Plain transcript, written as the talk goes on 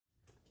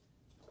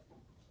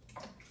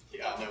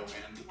No,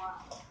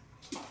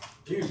 man.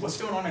 Dude, what's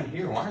going on in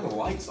here? Why are the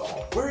lights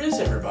off? Where is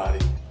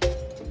everybody?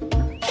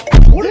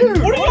 What are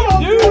y'all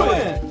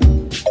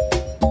doing?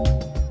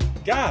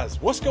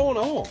 Guys, what's going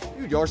on?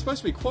 Dude, y'all are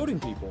supposed to be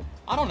quoting people.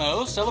 I don't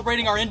know,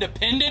 celebrating our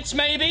independence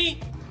maybe?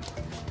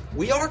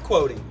 We are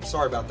quoting.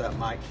 Sorry about that,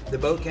 Mike. The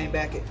boat came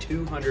back at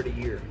 200 a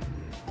year.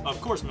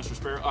 Of course, Mr.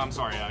 Sparrow. I'm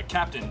sorry,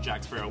 Captain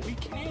Jack Sparrow. We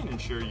can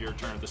ensure your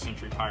turn of the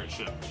century pirate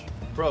ship.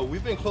 Bro,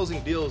 we've been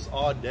closing deals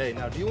all day.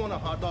 Now, do you want a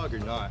hot dog or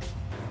not?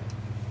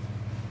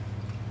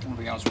 I'm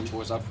gonna be honest with you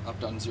boys, I've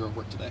done zero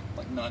work today.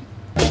 Like none.